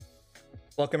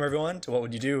Welcome everyone to What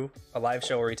Would You Do, a live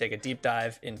show where we take a deep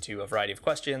dive into a variety of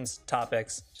questions,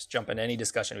 topics, just jump into any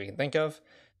discussion we can think of.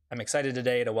 I'm excited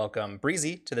today to welcome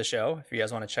Breezy to the show. If you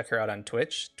guys want to check her out on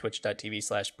Twitch,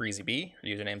 twitch.tv/BreezyB, her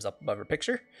username's up above her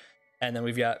picture. And then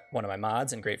we've got one of my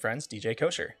mods and great friends, DJ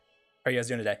Kosher. How are you guys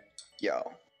doing today?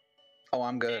 Yo. Oh,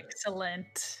 I'm good.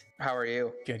 Excellent. How are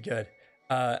you? Good.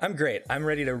 I'm great. I'm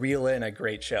ready to reel in a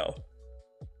great show.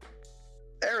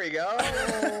 There we go.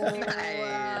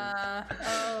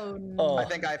 No. I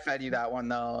think I fed you that one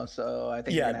though, so I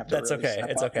think you're gonna have to that's really okay. step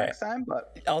It's up okay. next time.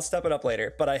 But I'll step it up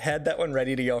later. But I had that one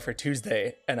ready to go for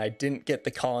Tuesday, and I didn't get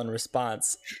the call and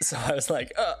response, so I was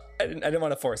like, I didn't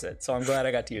want to force it. So I'm glad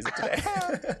I got to use it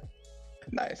today.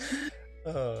 nice.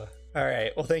 All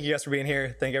right. Well, thank you guys for being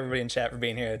here. Thank everybody in chat for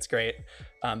being here. It's great.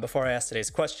 Before I ask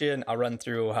today's question, I'll run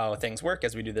through how things work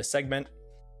as we do this segment.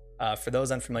 For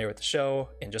those unfamiliar with the show,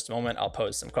 in just a moment, I'll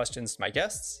pose some questions to my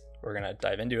guests. We're going to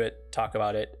dive into it, talk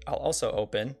about it. I'll also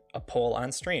open a poll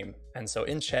on stream. And so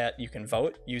in chat, you can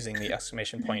vote using the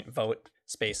exclamation point vote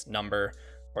space number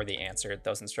or the answer.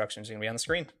 Those instructions are going to be on the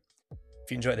screen.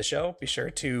 If you enjoy the show, be sure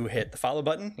to hit the follow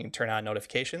button. You can turn on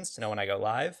notifications to know when I go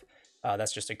live.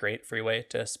 That's just a great free way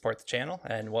to support the channel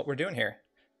and what we're doing here.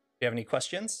 If you have any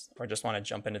questions or just want to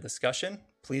jump into discussion,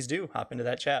 please do hop into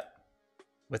that chat.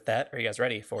 With that, are you guys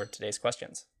ready for today's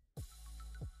questions?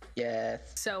 Yes.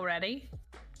 So ready?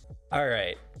 All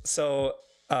right. So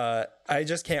I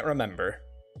just can't remember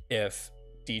if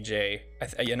DJ,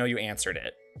 I know you answered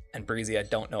it. And Breezy, I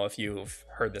don't know if you've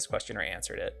heard this question or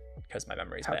answered it because my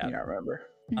memory's How bad. can you not remember?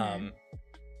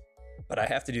 But I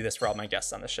have to do this for all my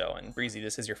guests on the show. And Breezy,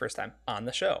 this is your first time on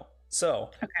the show.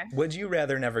 So would you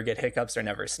rather never get hiccups or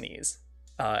never sneeze?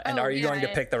 And are you going to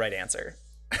pick the right answer?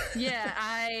 Yeah,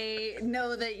 I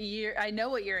know that I know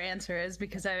what your answer is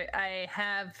because I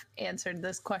have answered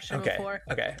this question before.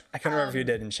 Okay. I couldn't remember if you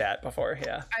did in chat before.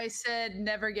 Yeah. I said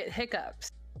never get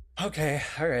hiccups. Okay.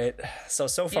 All right. So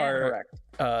far, Correct.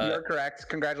 You're correct.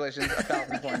 Congratulations.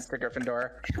 1,000 points to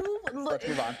Gryffindor. Let's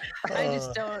move on. I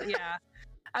just don't. Yeah.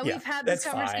 We've had this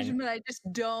conversation, but I just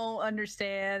don't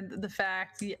understand the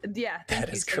fact. Yeah, thank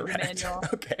you, is Sir correct. Emmanuel.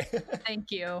 Okay.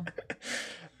 Thank you.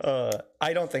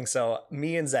 I don't think so.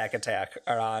 Me and Zack Attack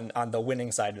are on the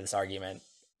winning side of this argument.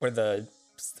 We're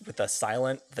with the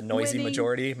silent, the noisy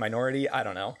minority. I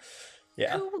don't know.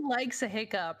 Yeah. Who likes a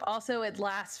hiccup? Also, it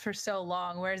lasts for so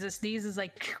long, whereas a sneeze is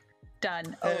like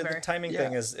done, over. The timing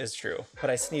thing is true,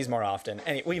 but I sneeze more often.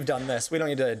 And we've done this. We don't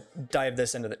need to dig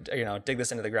this into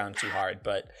the ground too hard.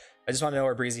 But I just want to know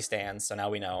where Breezy stands, so now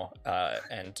we know,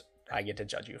 and I get to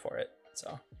judge you for it.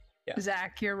 So yeah.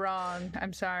 Zach, you're wrong.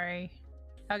 I'm sorry.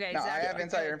 Okay. No, Zach, I have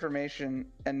insider information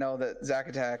and know that Zack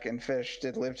Attack and Fish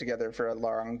did live together for a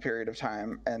long period of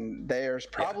time, and there's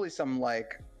probably some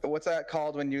what's that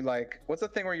called when you what's the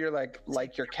thing where you're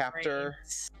like your captor?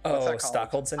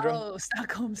 Stockholm syndrome. Oh,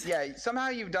 Stockholm. Yeah, somehow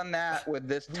you've done that with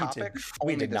this topic.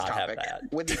 We did not have that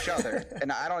with each other,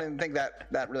 and I don't even think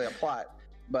that really applied.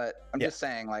 But I'm just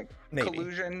saying, maybe.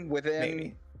 Collusion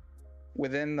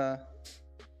within the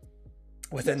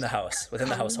house, within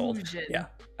the household. Yeah,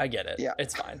 I get it. Yeah,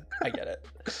 it's fine. I get it.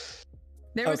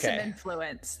 There was some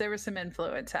influence. There was some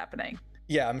influence happening.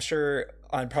 Yeah, I'm sure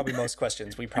on probably most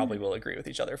questions we probably will agree with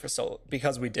each other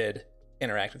because we did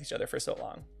interact with each other for so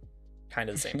long. Kind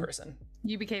of the same person.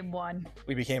 You became one.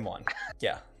 We became one.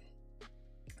 Yeah.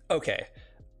 Okay.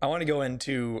 I want to go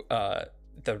into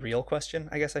the real question,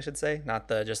 I guess I should say, not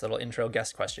the just little intro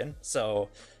guest question. So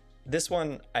this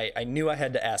one, I knew I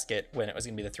had to ask it when it was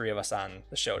going to be the three of us on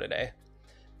the show today,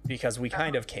 because we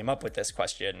kind of came up with this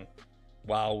question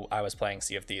while I was playing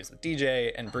Sea of Thieves with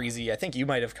DJ and Breezy. I think you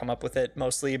might have come up with it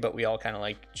mostly, but we all kind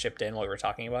of chipped in while we were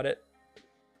talking about it.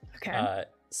 Okay.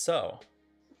 So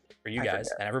for you guys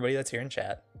and everybody that's here in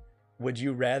chat, would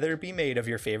you rather be made of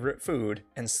your favorite food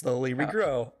and slowly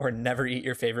regrow, or never eat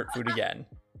your favorite food again?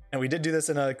 And we did do this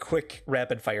in a quick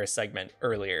rapid fire segment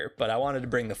earlier, but I wanted to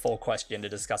bring the full question to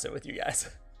discuss it with you guys.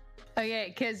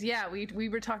 Okay, because we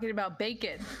were talking about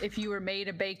bacon. If you were made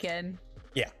of bacon,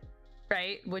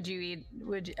 right? Would you eat?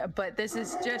 But this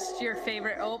is just your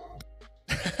favorite.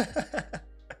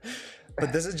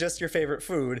 But this is just your favorite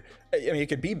food. I mean, it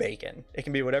could be bacon. It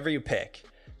can be whatever you pick.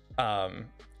 And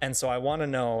so I want to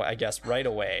know, I guess, right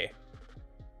away,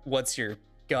 what's your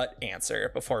gut answer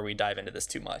before we dive into this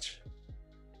too much?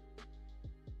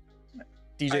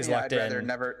 DJ's locked in. I'd rather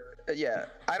never. Yeah,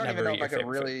 I don't even know if I could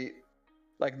really.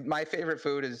 My favorite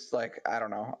food is I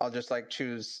don't know. I'll just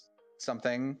choose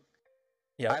something.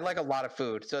 Yeah. I like a lot of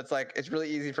food, so it's really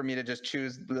easy for me to just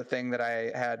choose the thing that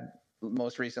I had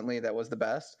most recently that was the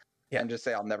best, and just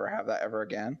say I'll never have that ever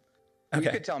again. You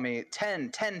could tell me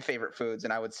 10 favorite foods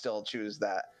and I would still choose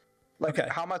that. Like,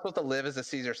 how am I supposed to live as a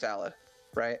Caesar salad,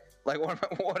 right? Like,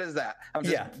 what is that? I'm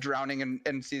just drowning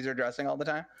in Caesar dressing all the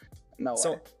time? No way.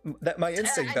 So that my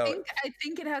instinct, though. I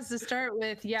think it has to start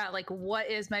with, like, what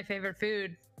is my favorite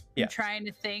food? Yeah. I'm trying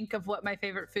to think of what my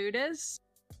favorite food is.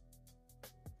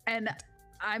 And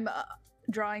I'm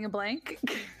drawing a blank.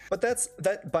 But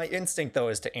that by instinct, though,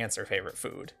 is to answer favorite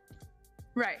food.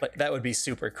 Right. But that would be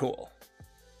super cool.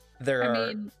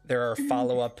 There are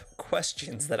follow-up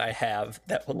questions that I have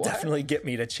that will definitely get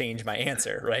me to change my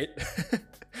answer, right?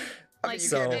 Like, you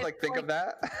can't just, like, think of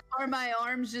that. Are my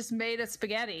arms just made of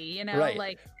spaghetti, you know? Right.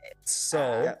 Like,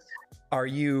 so are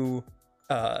you,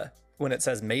 when it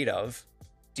says made of,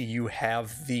 do you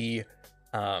have the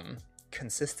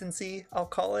consistency, I'll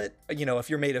call it? You know, if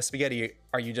you're made of spaghetti,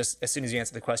 are you just, as soon as you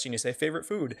answer the question, you say favorite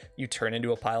food, you turn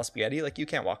into a pile of spaghetti? Like, you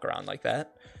can't walk around like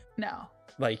that. No.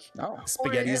 Like,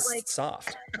 spaghetti is like,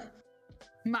 soft.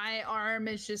 My arm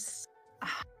is just...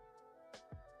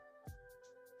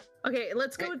 Okay,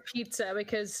 let's go with pizza,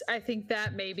 because I think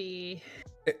that maybe...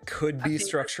 It could be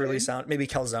structurally sound. Maybe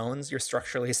calzones. You're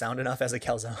structurally sound enough as a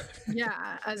calzone.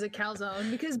 Yeah, as a calzone.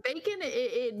 Because bacon,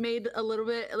 it made a little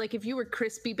bit... Like, if you were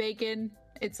crispy bacon,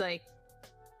 it's like...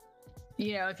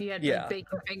 You know, if you had like,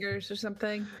 bacon fingers or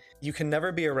something. You can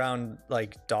never be around,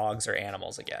 like, dogs or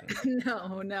animals again.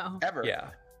 No. Ever. Yeah.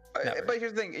 But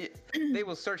here's the thing. They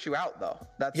will search you out, though.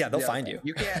 They'll find you.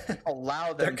 You can't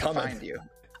allow them to find you.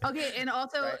 Okay, and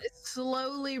also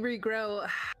slowly regrow.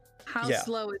 How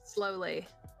slow is slowly?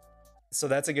 So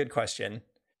that's a good question.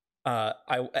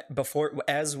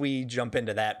 As we jump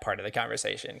into that part of the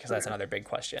conversation, because that's another big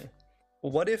question.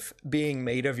 What if being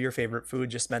made of your favorite food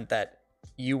just meant that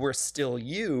you were still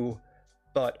you,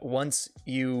 but once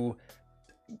you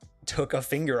took a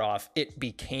finger off, it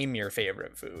became your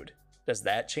favorite food? Does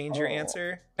that change your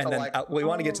answer? And so then we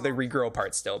want to get to the regrow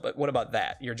part still, but what about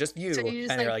that? You're just you, so you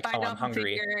just, and you're like, oh, I'm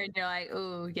hungry. And you're like,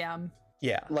 oh, yum.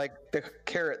 Yeah. Like the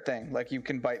carrot thing. Like, you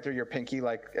can bite through your pinky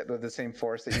like with the same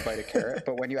force that you bite a carrot,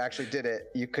 but when you actually did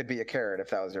it, you could be a carrot if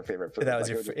that was your favorite food. If that was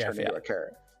like your a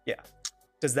carrot. Yeah.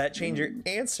 Does that change your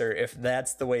answer if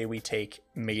that's the way we take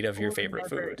made of your favorite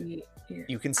food?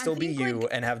 You can still be you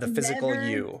and have the physical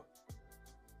you.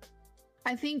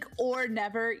 I think or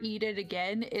never eat it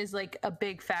again is like a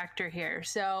big factor here.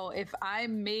 So if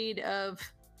I'm made of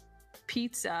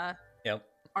pizza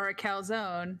or a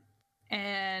calzone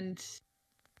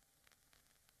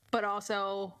but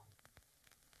also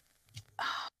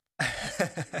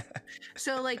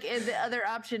so like the other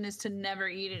option is to never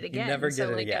eat it again. You never get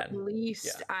it like, again. At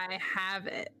least I have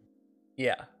it.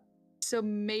 Yeah. So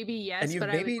maybe yes,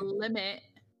 but I would limit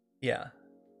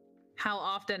how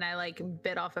often I like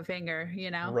bit off a finger,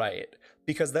 you know? Right.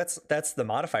 Because that's the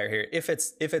modifier here. If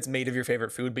it's made of your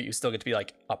favorite food, but you still get to be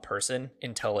like a person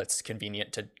until it's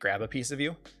convenient to grab a piece of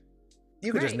you,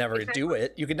 you could just never do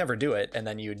it. You could never do it, and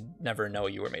then you'd never know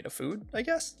you were made of food, I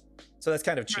guess. So that's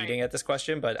kind of cheating at this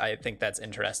question, but I think that's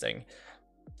interesting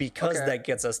because that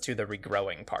gets us to the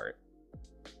regrowing part.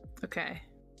 Okay.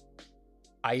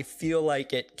 I feel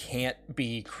like it can't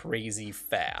be crazy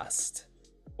fast,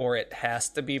 or it has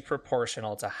to be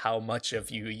proportional to how much of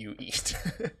you eat.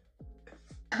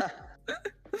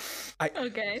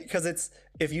 Because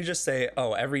if you just say,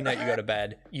 oh, every night you go to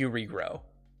bed, you regrow.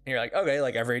 And you're like, okay,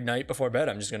 like every night before bed,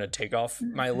 I'm just going to take off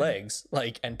my legs,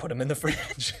 like, and put them in the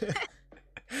fridge.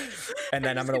 And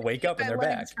then I'm going to wake up and they're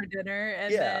back. For dinner,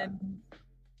 and then...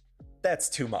 That's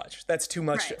too much. That's too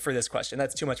much for this question.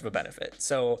 That's too much of a benefit.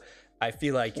 So I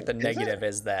feel like the negative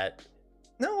is that...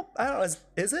 No, I don't know.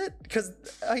 Is it? Because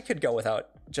I could go without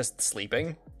just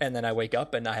sleeping and then I wake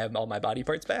up and I have all my body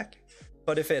parts back.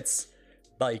 But if it's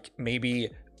like maybe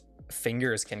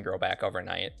fingers can grow back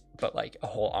overnight, but like a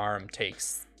whole arm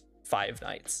takes 5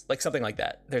 nights, like something like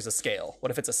that. There's a scale.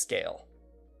 What if it's a scale?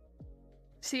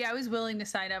 See, I was willing to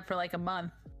sign up for like a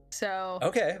month. So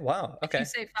okay, wow. Okay.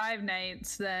 If you say 5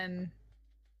 nights, then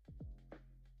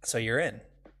so you're in.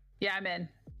 Yeah, I'm in.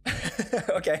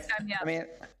 Okay. I mean,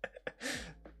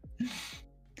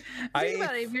 think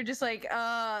about it. If you're just like,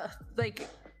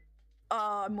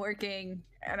 I'm working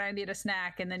and I need a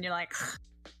snack, and then you're like,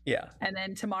 yeah, and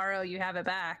then tomorrow you have it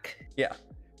back. Yeah.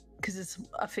 Because it's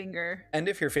a finger. And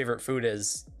if your favorite food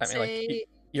is, like,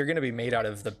 you're going to be made out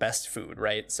of the best food,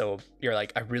 right? So you're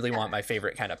like, I really want my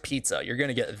favorite kind of pizza. You're going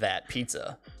to get that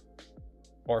pizza.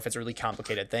 Or if it's a really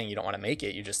complicated thing, you don't want to make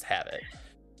it, you just have it.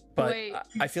 But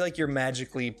I feel like you're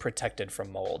magically protected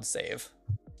from mold, Save.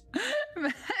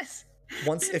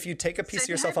 If you take a piece of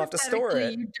yourself off to store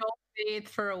it. You don't bathe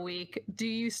for a week. Do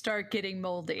you start getting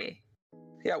moldy?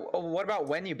 Yeah. What about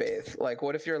when you bathe? Like,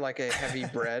 what if you're like a heavy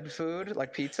bread food,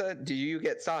 like pizza? Do you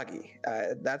get soggy?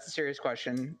 That's a serious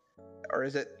question. Or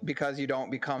is it because you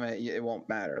don't become it, it won't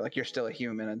matter? Like you're still a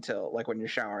human until like when you're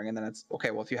showering, and then it's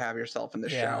okay. Well, if you have yourself in the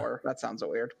shower, that sounds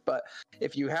weird. But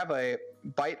if you have a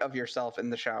bite of yourself in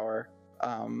the shower,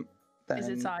 then is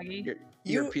it soggy?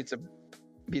 Your pizza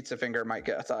finger might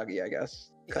get soggy, I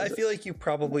guess. I feel like you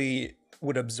probably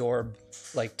would absorb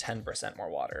like 10% more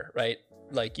water, right?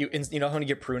 Like you know how to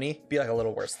get pruny? Be like a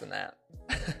little worse than that.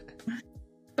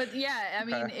 But yeah, I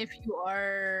mean, if you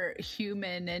are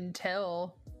human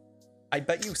until... I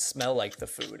bet you smell like the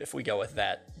food if we go with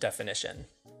that definition.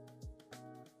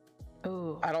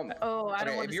 Oh, I don't. Oh, I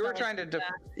don't. If you were trying to,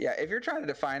 if you're trying to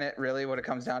define it, really, what it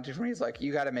comes down to for me is like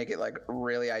you got to make it like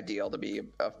really ideal to be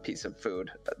a piece of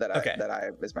food that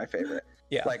I is my favorite.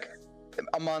 Yeah. Like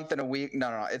a month and a week.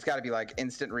 No. It's got to be like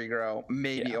instant regrow.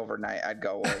 Maybe overnight. I'd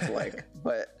go with like,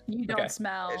 but you don't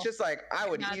smell. It's just like I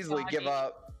would easily give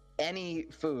up any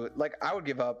food. Like I would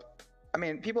give up. I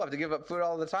mean, people have to give up food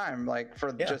all the time, like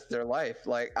for just their life.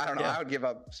 Like, I don't know, I would give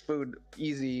up food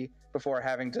easy before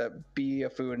having to be a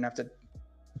food and have to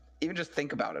even just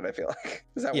think about it, I feel like.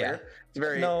 Is that weird? It's a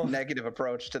very negative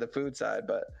approach to the food side,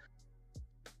 but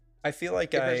I feel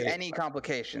like if there's any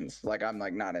complications, like I'm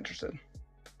like not interested.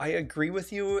 I agree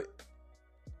with you,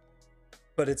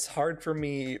 but it's hard for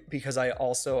me because I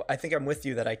think I'm with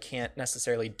you that I can't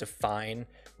necessarily define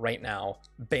right now,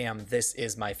 bam, this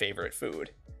is my favorite food.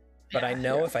 But I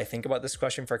know if I think about this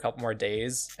question for a couple more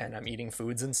days and I'm eating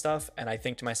foods and stuff, and I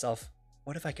think to myself,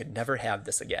 what if I could never have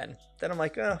this again? Then I'm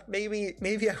like, maybe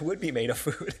I would be made of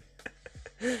food.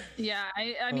 Yeah,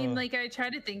 I mean, like I try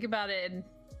to think about it, and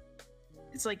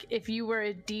it's like if you were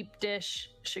a deep dish,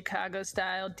 Chicago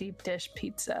style deep dish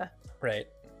pizza. Right.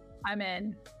 I'm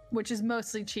in, which is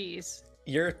mostly cheese.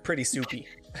 You're pretty soupy.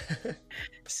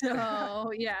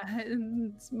 So yeah,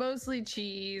 it's mostly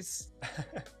cheese.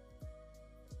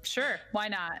 Sure, why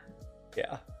not?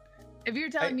 Yeah. If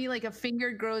you're telling me like a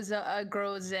finger grows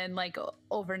in like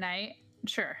overnight,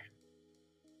 sure.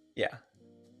 Yeah.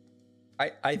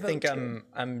 I think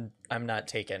I'm not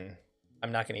gonna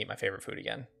eat my favorite food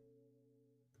again.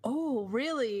 Oh,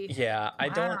 really? Yeah, wow. I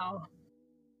don't.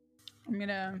 I'm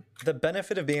gonna. The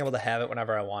benefit of being able to have it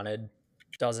whenever I wanted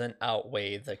doesn't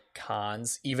outweigh the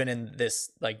cons, even in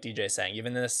this, like DJ saying,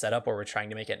 even in this setup where we're trying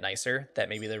to make it nicer, that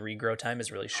maybe the regrow time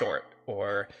is really short,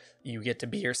 or you get to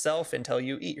be yourself until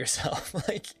you eat yourself.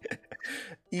 Like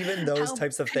even those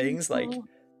types of things, like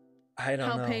I don't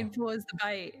know. How painful is the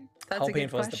bite? That's how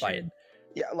painful is the bite?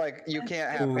 Yeah, like you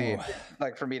can't have pain,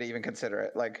 like for me to even consider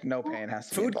it. Like no pain has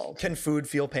to be involved. Can food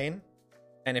feel pain?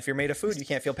 And if you're made of food, you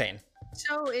can't feel pain.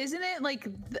 So isn't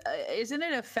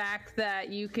it a fact that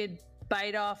you could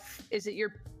bite off, is it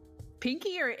your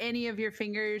pinky or any of your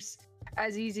fingers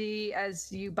as easy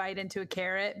as you bite into a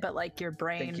carrot, but like your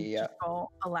brain just won't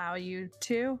allow you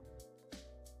to?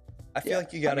 I feel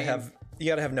like you gotta have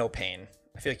no pain.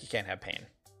 I feel like you can't have pain.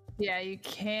 Yeah, you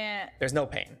can't. There's no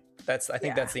pain. I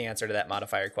think that's the answer to that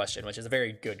modifier question, which is a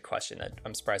very good question that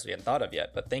I'm surprised we hadn't thought of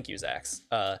yet, but thank you, Zax.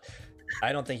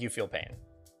 I don't think you feel pain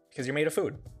because you're made of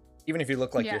food. Even if you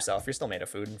look like yourself, you're still made of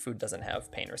food, and food doesn't have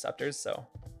pain receptors, so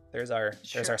there's our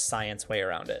science way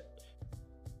around it.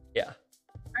 Yeah.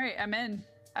 All right, I'm in.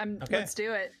 Let's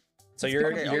do it. So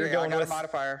you're going with a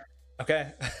modifier.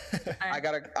 Okay. I'm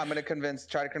gonna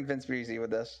try to convince Breezy with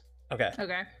this. Okay.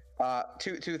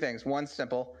 Two things. One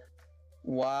simple.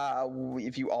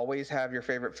 If you always have your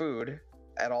favorite food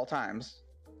at all times,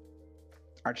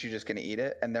 aren't you just gonna eat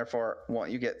it, and therefore won't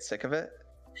you get sick of it?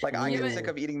 Like I get sick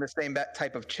of eating the same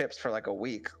type of chips for like a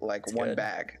week, like that's one good.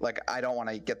 Bag. Like I don't want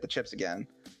to get the chips again.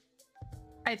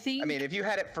 I mean, if you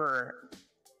had it for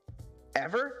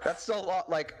ever, that's still a lot.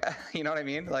 Like, you know what I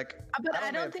mean? Like, but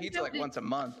I don't think pizza like once a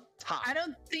month. Top. I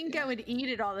don't think I would eat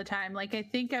it all the time. Like, I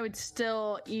think I would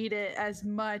still eat it as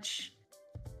much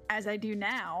as I do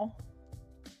now.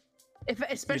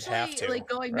 Especially like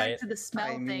going back to the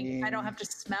smell thing, I don't have to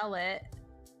smell it.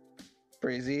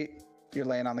 Breezy, you're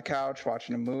laying on the couch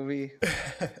watching a movie.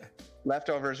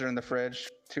 Leftovers are in the fridge,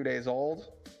 2 days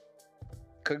old.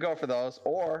 Could go for those,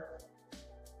 or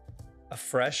a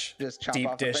fresh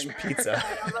deep dish pizza.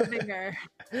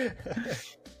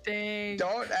 Dang.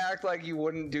 Don't act like you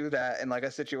wouldn't do that in like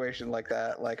a situation like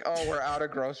that. Like, oh, we're out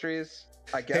of groceries.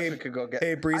 I guess we could go get.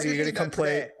 Hey, Breezy, you're gonna come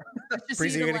play.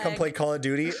 Breezy, you're gonna come play Call of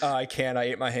Duty. I can't. I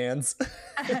ate my hands.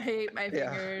 I ate my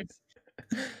fingers.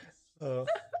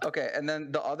 Okay, and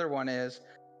then the other one is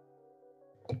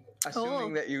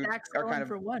assuming that you are kind of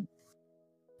for one.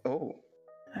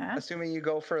 Assuming you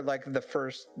go for like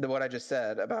what I just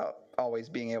said about always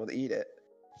being able to eat it.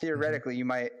 Theoretically, you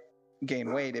might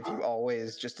gain weight if you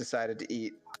always just decided to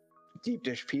eat deep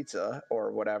dish pizza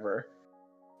or whatever.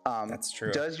 That's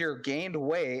true. Does your gained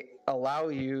weight allow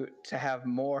you to have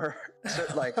more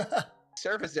like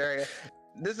surface area?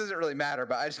 This doesn't really matter,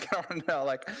 but I just kind of want to know,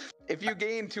 like, if you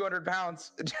gain 200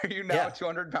 pounds, are you now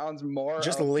 200 pounds more?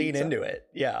 Just lean into it.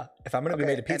 Yeah. If I'm going to be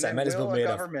made of pizza, I might as well be made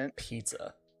of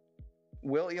pizza.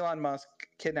 Will Elon Musk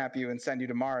kidnap you and send you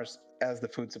to Mars as the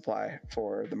food supply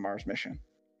for the Mars mission?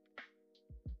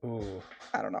 Ooh.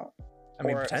 I don't know. I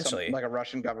mean, potentially. Like a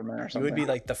Russian government or something. You would be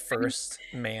like the first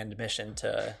manned mission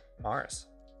to Mars.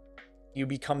 You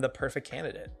become the perfect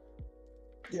candidate.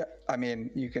 Yeah. I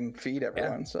mean, you can feed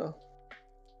everyone, so.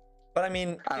 But I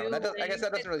mean, I don't know. I guess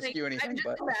that doesn't really skew anything. I'm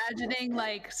just imagining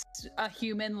like a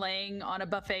human laying on a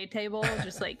buffet table,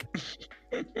 just like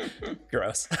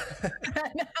gross.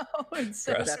 I know, it's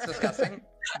so gross. That's disgusting.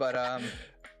 But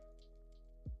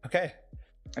okay.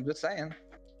 I'm just saying.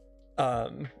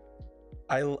 I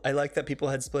like that people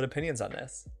had split opinions on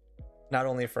this, not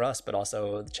only for us but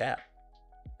also the chat.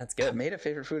 That's good. Made a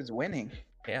favorite food is winning.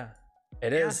 Yeah,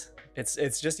 it is.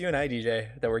 It's just you and I, DJ,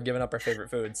 that we're giving up our favorite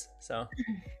foods. So.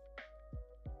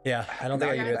 Yeah, I don't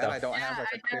think I can do it though. I don't have like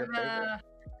a clear favorite.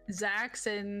 Zax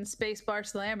and Spacebar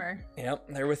Slammer. Yep,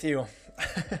 they're with you.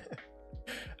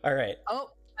 All right.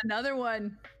 Oh, another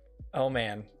one. Oh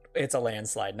man, it's a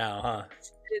landslide now, huh?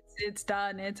 It's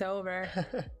done. It's over.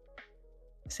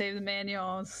 Save the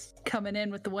manuals coming in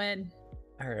with the win.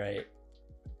 All right.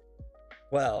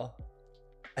 Well,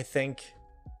 I think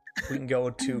we can go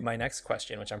to my next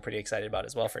question, which I'm pretty excited about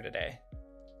as well for today.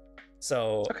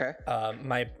 So okay.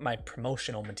 My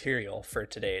promotional material for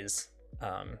today's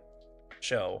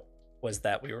show was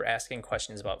that we were asking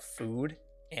questions about food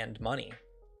and money.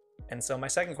 And so my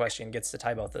second question gets to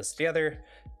tie both those together.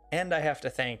 And I have to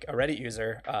thank a Reddit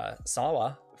user,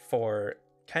 Sawa, for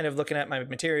kind of looking at my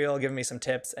material, giving me some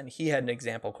tips. And he had an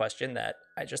example question that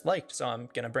I just liked. So I'm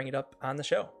going to bring it up on the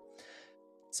show.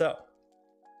 So,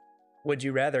 would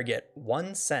you rather get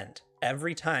 1 cent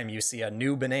every time you see a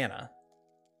new banana,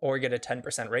 or get a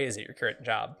 10% raise at your current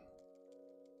job?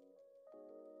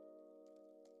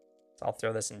 So I'll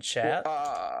throw this in chat.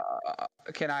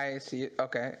 Can I see it?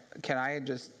 Okay. Can I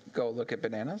just go look at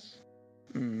bananas?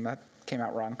 That came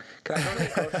out wrong. Can I go to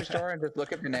the grocery store and just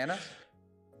look at bananas?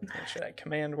 Make sure that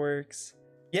command works.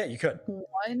 Yeah, you could.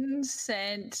 1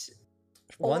 cent.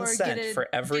 1 cent for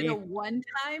every. Get a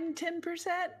one-time 10%?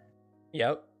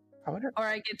 Yep. Or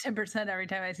I get 10% every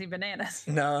time I see bananas.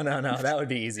 No. That would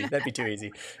be easy. That'd be too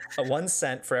easy. 1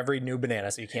 cent for every new banana.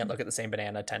 So you can't look at the same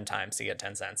banana 10 times to get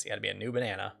 10 cents. You got to be a new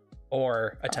banana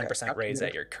or a 10% raise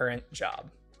at your current job.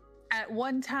 At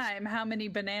one time, how many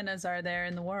bananas are there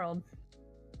in the world?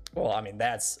 Well, I mean,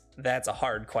 that's a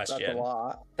hard question.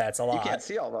 That's a lot. You can't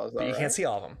see all those, though, you can't see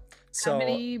all of them. So how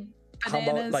many bananas how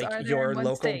about like your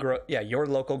local your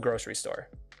local grocery store?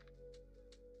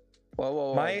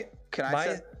 Whoa.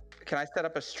 Can I set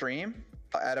up a stream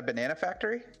at a banana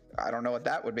factory? I don't know what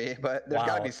that would be, but there's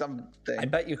got to be something. I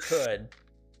bet you could.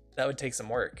 That would take some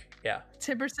work. Yeah.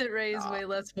 10% raise, way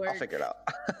less work. I'll figure it out.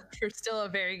 For still a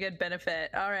very good benefit.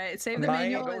 All right. Save the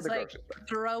manual is like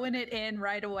throwing it in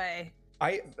right away.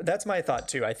 That's my thought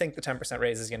too. I think the 10%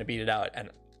 raise is going to beat it out.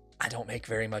 And I don't make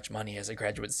very much money as a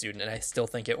graduate student, and I still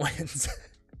think it wins.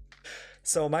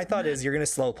 So my thought is you're going to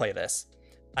slow play this.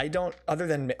 Other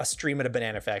than a stream at a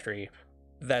banana factory,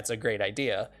 that's a great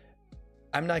idea.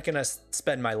 I'm not going to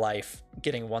spend my life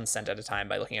getting 1 cent at a time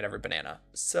by looking at every banana.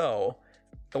 So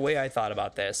the way I thought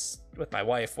about this with my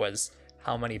wife was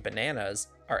how many bananas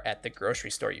are at the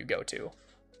grocery store you go to.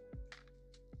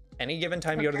 Any given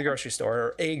time you go to the grocery store,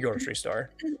 or a grocery store,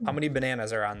 how many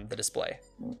bananas are on the display?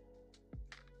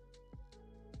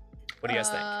 What do you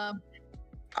guys think?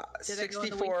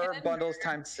 64 bundles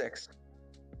times 6.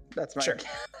 That's my. Sure.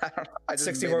 I don't know.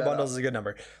 64 bundles is a good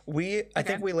number. I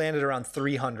think we landed around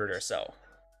 300 or so.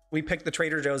 We picked the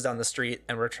Trader Joe's down the street,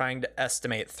 and we're trying to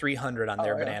estimate 300 on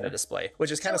their banana display, which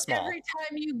is kind of small. Every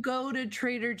time you go to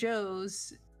Trader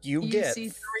Joe's, you get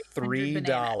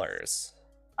 $3.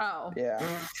 Oh. Yeah.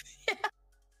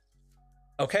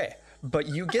 Okay, but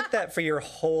you get that for your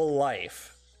whole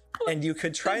life. And you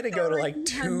could try to go to like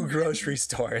 2 grocery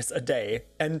stores a day,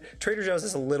 and Trader Joe's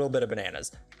has a little bit of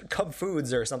bananas. Cub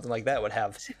Foods or something like that would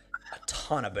have a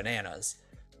ton of bananas.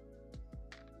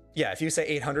 Yeah, if you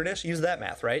say 800-ish, use that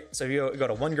math, right? So if you go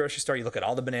to 1 grocery store, you look at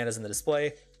all the bananas in the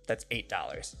display, that's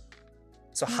 $8.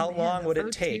 So how long would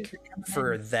it take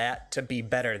for that to be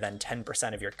better than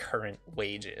 10% of your current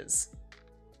wages?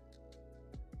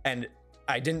 And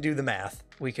I didn't do the math.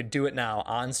 We could do it now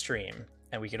on stream,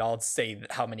 and we could all say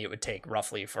how many it would take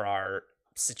roughly for our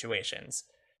situations.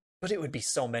 But it would be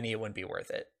so many, it wouldn't be worth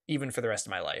it. even for the rest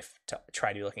of my life, to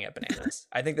try to be looking at bananas.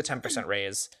 I think the 10%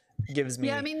 raise gives me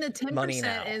I mean, the 10% money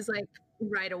now. is like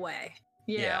right away.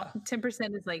 You know,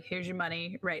 10% is like, here's your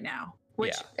money right now,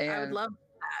 which I would love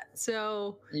that.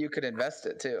 So you could invest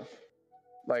it too.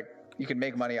 Like, you can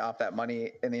make money off that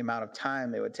money in the amount of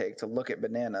time it would take to look at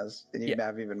bananas, and you'd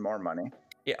have even more money.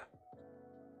 Yeah.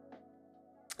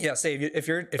 Say if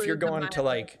you're going to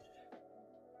like,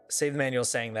 say the manual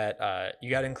saying that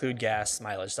you got to include gas,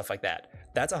 mileage, stuff like that.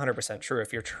 That's 100% true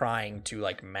if you're trying to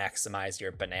like maximize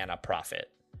your banana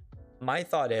profit. My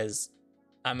thought is,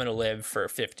 I'm going to live for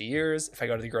 50 years. If I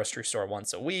go to the grocery store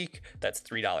once a week, that's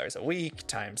 $3 a week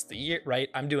times the year, right?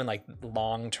 I'm doing like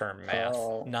long-term math,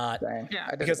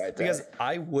 because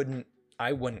I wouldn't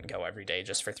go every day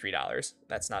just for $3.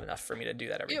 That's not enough for me to do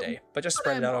that every day. But just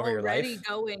spread it out over your life. I'm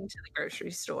already going to the grocery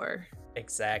store.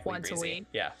 Exactly. Once a week.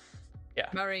 Yeah.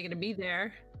 I'm already going to be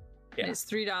there. Yeah. And it's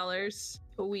 $3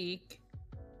 a week.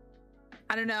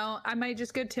 I don't know. I might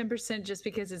just go 10% just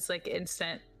because it's like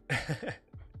instant.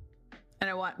 And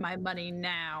I want my money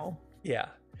now. Yeah.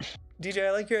 DJ,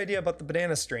 I like your idea about the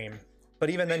banana stream,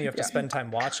 but even then you have to spend time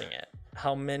watching it.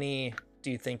 How many do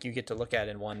you think you get to look at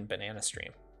in one banana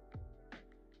stream?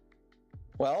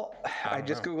 Well, I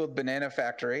just Googled Banana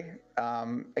Factory.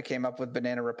 It came up with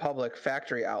Banana Republic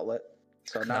factory outlet.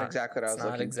 So not exactly what I was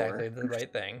looking for. It's not exactly the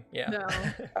right thing. Yeah. No.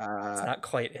 It's not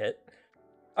quite it.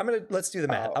 Let's do the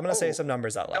math. I'm gonna say some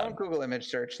numbers out loud. Don't Google image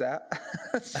search that.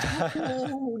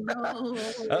 Oh no.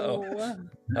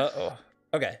 Uh-oh.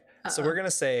 Okay. So we're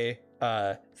gonna say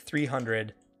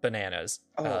 300 bananas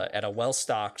at a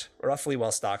roughly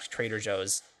well-stocked Trader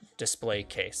Joe's display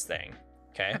case thing.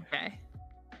 Okay.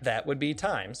 That would be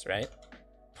times, right?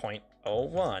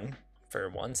 0.01 for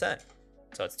 1 cent.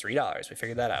 So it's $3. We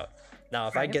figured that out. Now,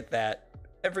 if I get that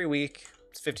every week,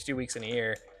 it's 52 weeks in a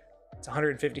year, it's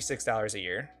 $156 a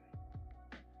year.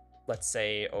 Let's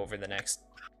say over the next,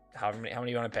 how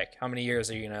many you want to pick? How many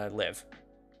years are you going to live?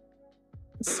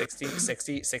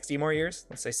 60 more years?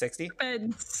 Let's say 60.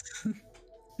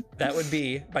 That would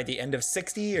be, by the end of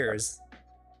 60 years,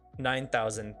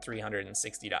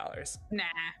 $9,360.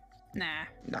 Nah.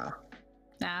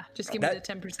 Just give me the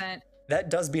 10%. That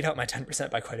does beat out my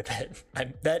 10% by quite a bit.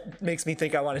 That makes me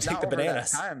think I want to take the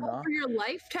bananas. For your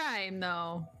lifetime,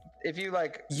 though. If you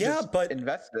but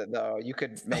invested it, though, you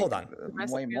could make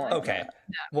way more. Okay.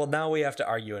 Well, now we have to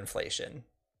argue inflation,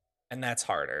 and that's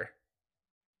harder.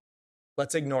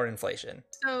 Let's ignore inflation.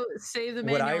 So say the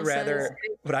manual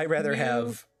would I rather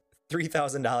have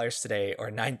 $3,000 today or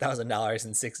 $9,000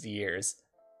 in 60 years?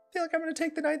 I feel like I'm going to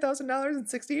take the $9,000 in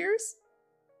 60 years.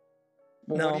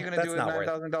 Well, no, what are you going to do with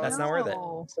 $9,000? That's not worth it.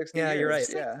 60 years. You're right.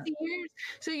 60 years.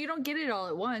 So you don't get it all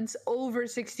at once. Over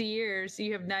 60 years,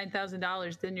 you have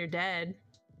 $9,000, then you're dead.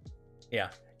 Yeah.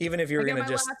 Even if you're going to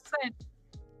just...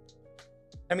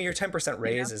 I mean, your 10%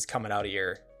 raise is coming out of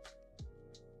your...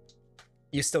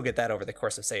 You still get that over the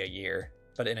course of, say, a year.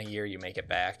 But in a year, you make it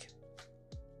back.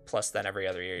 Plus, then every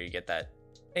other year, you get that.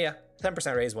 Yeah,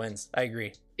 10% raise wins. I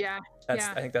agree. Yeah. I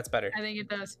think that's better. I think it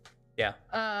does. Yeah.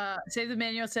 Say the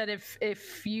manual said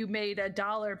if you made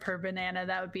 $1 per banana,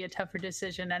 that would be a tougher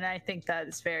decision, and I think that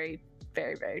is very,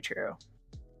 very, very true.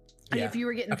 Yeah. If you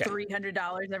were getting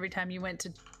 $300 every time you went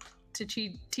to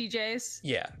TJ's.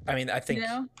 Yeah, I mean, I think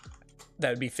that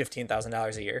would be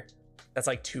 $15,000 a year. That's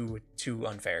like too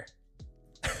unfair.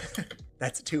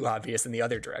 That's too obvious in the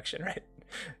other direction, right?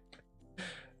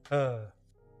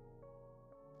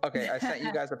 Okay, I sent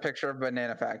you guys a picture of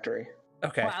Banana Factory.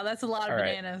 Okay. Wow, that's a lot of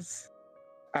bananas.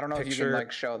 I don't know if you can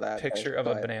show that picture of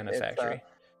a banana factory.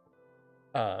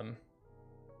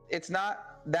 It's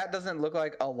not, that doesn't look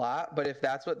like a lot, but if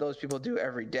that's what those people do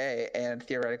every day, and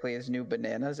theoretically is new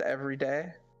bananas every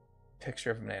day,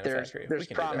 picture of a banana factory. There's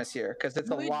promise here because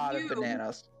it's a lot of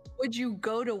bananas. Would you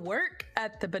go to work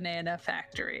at the banana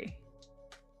factory?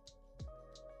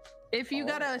 If you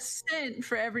got a cent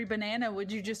for every banana,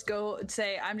 would you just go and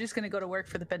say, I'm just going to go to work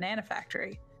for the banana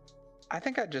factory? I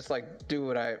think I'd just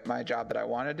do my job that I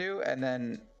want to do, and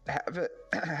then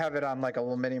have it on like a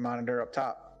little mini monitor up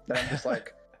top that I'm just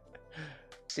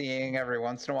seeing every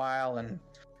once in a while. And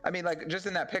I mean, just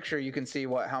in that picture, you can see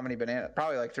how many bananas,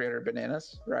 probably like 300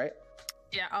 bananas, right?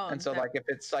 Yeah. And so if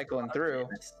it's cycling through,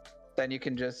 then you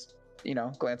can just,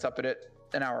 glance up at it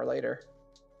an hour later,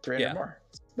 300 more.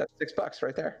 That's $6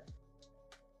 right there.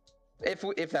 If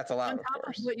that's allowed, on top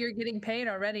of what you're getting paid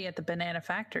already at the banana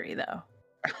factory, though.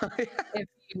 If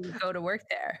you go to work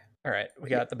there. All right, we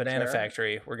got the banana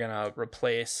factory. We're gonna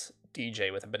replace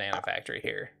DJ with a banana factory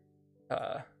here.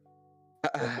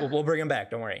 We'll bring him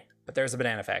back. Don't worry. But there's a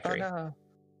banana factory. Oh, no.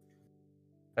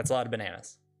 That's a lot of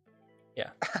bananas.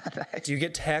 Yeah. Nice. Do you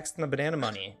get taxed on the banana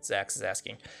money? Zach is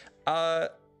asking. I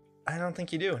don't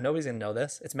think you do. Nobody's gonna know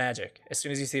this. It's magic. As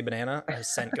soon as you see a banana, a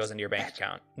cent goes into your bank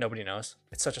account. Nobody knows.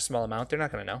 It's such a small amount, they're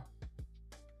not gonna know.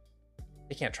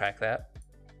 They can't track that.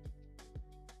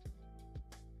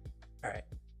 All right.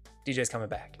 DJ's coming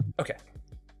back. Okay.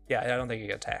 Yeah, I don't think you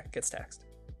gets taxed.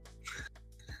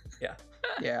 Yeah.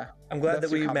 Yeah. I'm glad that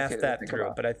we mathed that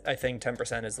through, but I think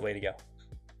 10% is the way to go.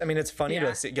 I mean, it's funny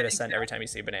to get a cent every time you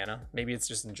see a banana. Maybe it's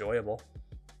just enjoyable.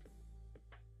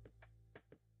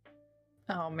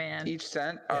 Oh man. Each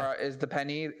cent is the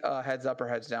penny heads up or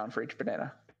heads down for each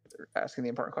banana? They're asking the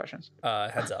important questions.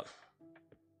 Heads up.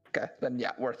 Okay, then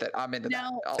yeah, worth it. I'm into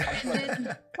that.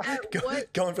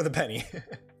 Going for the penny.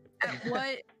 At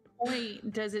what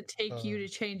point does it take you to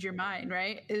change your mind,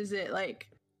 right? Is it like,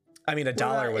 I mean,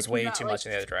 $1 was way too much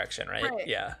in the other direction, right?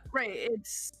 Yeah. Right.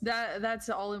 It's that's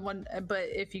all in one. But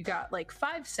if you got like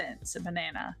 5 cents a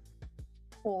banana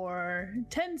or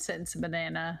 10 cents a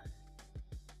banana.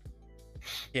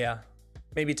 Yeah.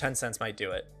 Maybe 10 cents might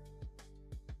do it.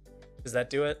 Does that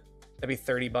do it? That'd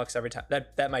be $30 every time.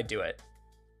 That might do it.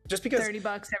 Just because $30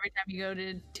 every time you go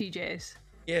to TJ's.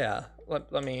 Yeah.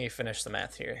 Let me finish the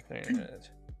math here.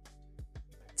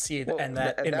 See, well, and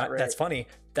that's funny.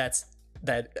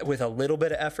 That with a little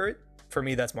bit of effort, for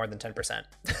me, that's more than 10%.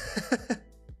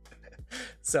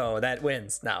 So that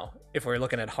wins. Now, if we're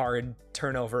looking at hard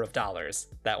turnover of dollars,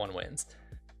 that one wins.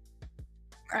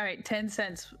 All right, 10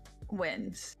 cents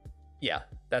wins. Yeah,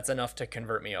 that's enough to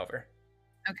convert me over.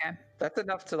 Okay. That's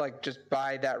enough to like just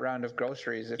buy that round of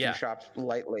groceries if you shop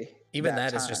lightly. Even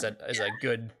that is just a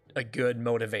good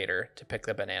motivator to pick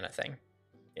the banana thing.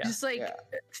 Yeah. Just like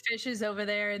Fish is over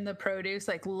there in the produce,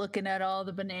 like looking at all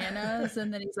the bananas,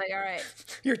 and then he's like, "All right."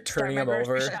 You're turning them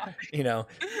over,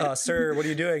 sir. What are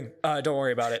you doing? Don't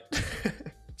worry about it.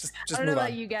 just I don't know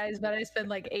about you guys, but I spend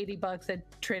like $80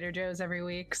 at Trader Joe's every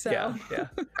week. So yeah.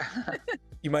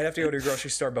 You might have to go to a grocery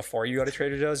store before you go to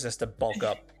Trader Joe's just to bulk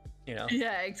up.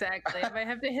 Yeah, exactly. I might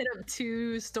have to hit up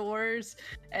 2 stores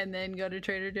and then go to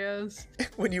Trader Joe's.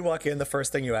 When you walk in, the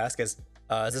first thing you ask is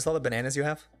this all the bananas you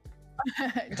have?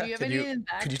 Do you have any in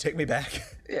back? Could you take me back?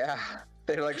 Yeah.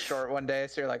 They're like short one day,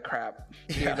 so you're like, crap.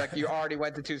 You already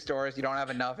went to 2 stores. You don't have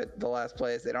enough at the last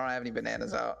place. They don't have any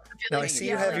bananas out. Now I see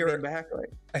you have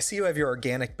your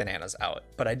organic bananas out,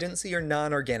 but I didn't see your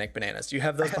non-organic bananas. Do you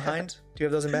have those behind? Do you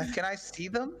have those in back? Can I see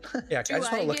them? Yeah, I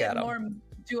just want to look at them.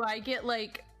 Do I get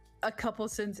like a couple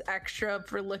cents extra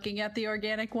for looking at the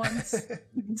organic ones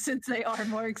since they are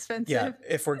more expensive? Yeah,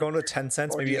 if we're going to 10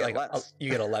 cents, maybe you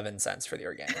get 11 cents for the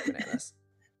organic bananas.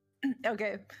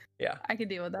 Okay. Yeah. I can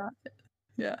deal with that.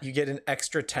 Yeah. You get an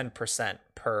extra 10%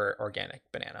 per organic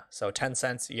banana. So 10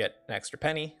 cents, you get an extra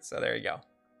penny. So there you go.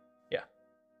 Yeah.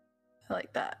 I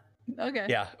like that. Okay.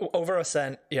 Yeah. Over a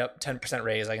cent. Yep. 10%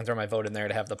 raise. I can throw my vote in there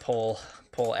to have the poll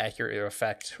accurately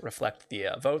reflect the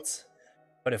votes.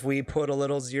 But if we put a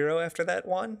little zero after that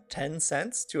 10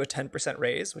 cents to a 10%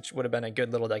 raise, which would have been a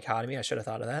good little dichotomy. I should have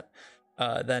thought of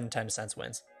that. Then 10 cents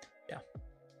wins. Yeah.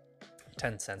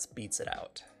 10 cents beats it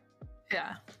out.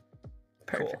 Yeah.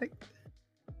 Perfect. Cool.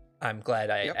 I'm glad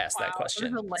I asked that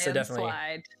question. So definitely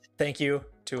thank you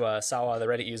to Sawa, the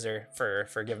Reddit user,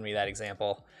 for giving me that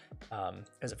example. It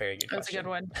was a very good question. That's a good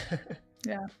one.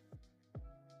 Yeah.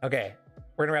 Okay.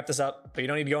 We're going to wrap this up, but you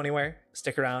don't need to go anywhere.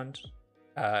 Stick around.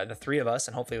 The 3 of us,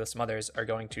 and hopefully with some others, are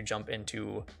going to jump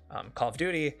into Call of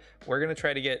Duty. We're going to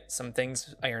try to get some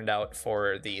things ironed out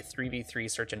for the 3v3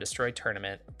 Search and Destroy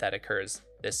tournament that occurs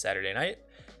this Saturday night.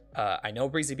 I know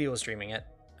Breezy B was streaming it.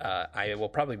 I will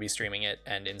probably be streaming it,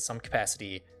 and in some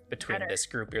capacity between this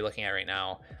group you're looking at right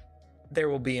now, there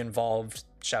will be involved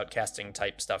shoutcasting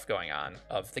type stuff going on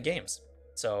of the games.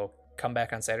 So come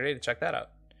back on Saturday to check that out.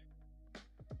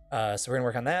 So we're gonna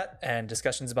work on that, and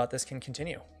discussions about this can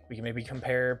continue. We can maybe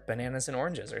compare bananas and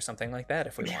oranges or something like that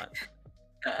if we want.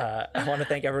 I want to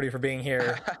thank everybody for being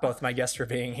here, both my guests for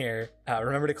being here.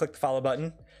 Remember to click the follow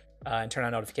button and turn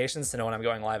on notifications to know when I'm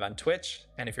going live on Twitch.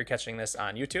 And if you're catching this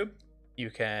on YouTube, you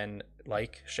can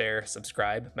like, share,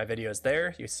 subscribe. My video is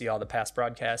there. You see all the past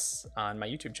broadcasts on my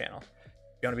YouTube channel.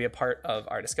 If you want to be a part of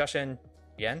our discussion,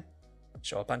 again,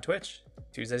 show up on Twitch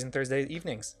Tuesdays and Thursday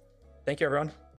evenings. Thank you, everyone.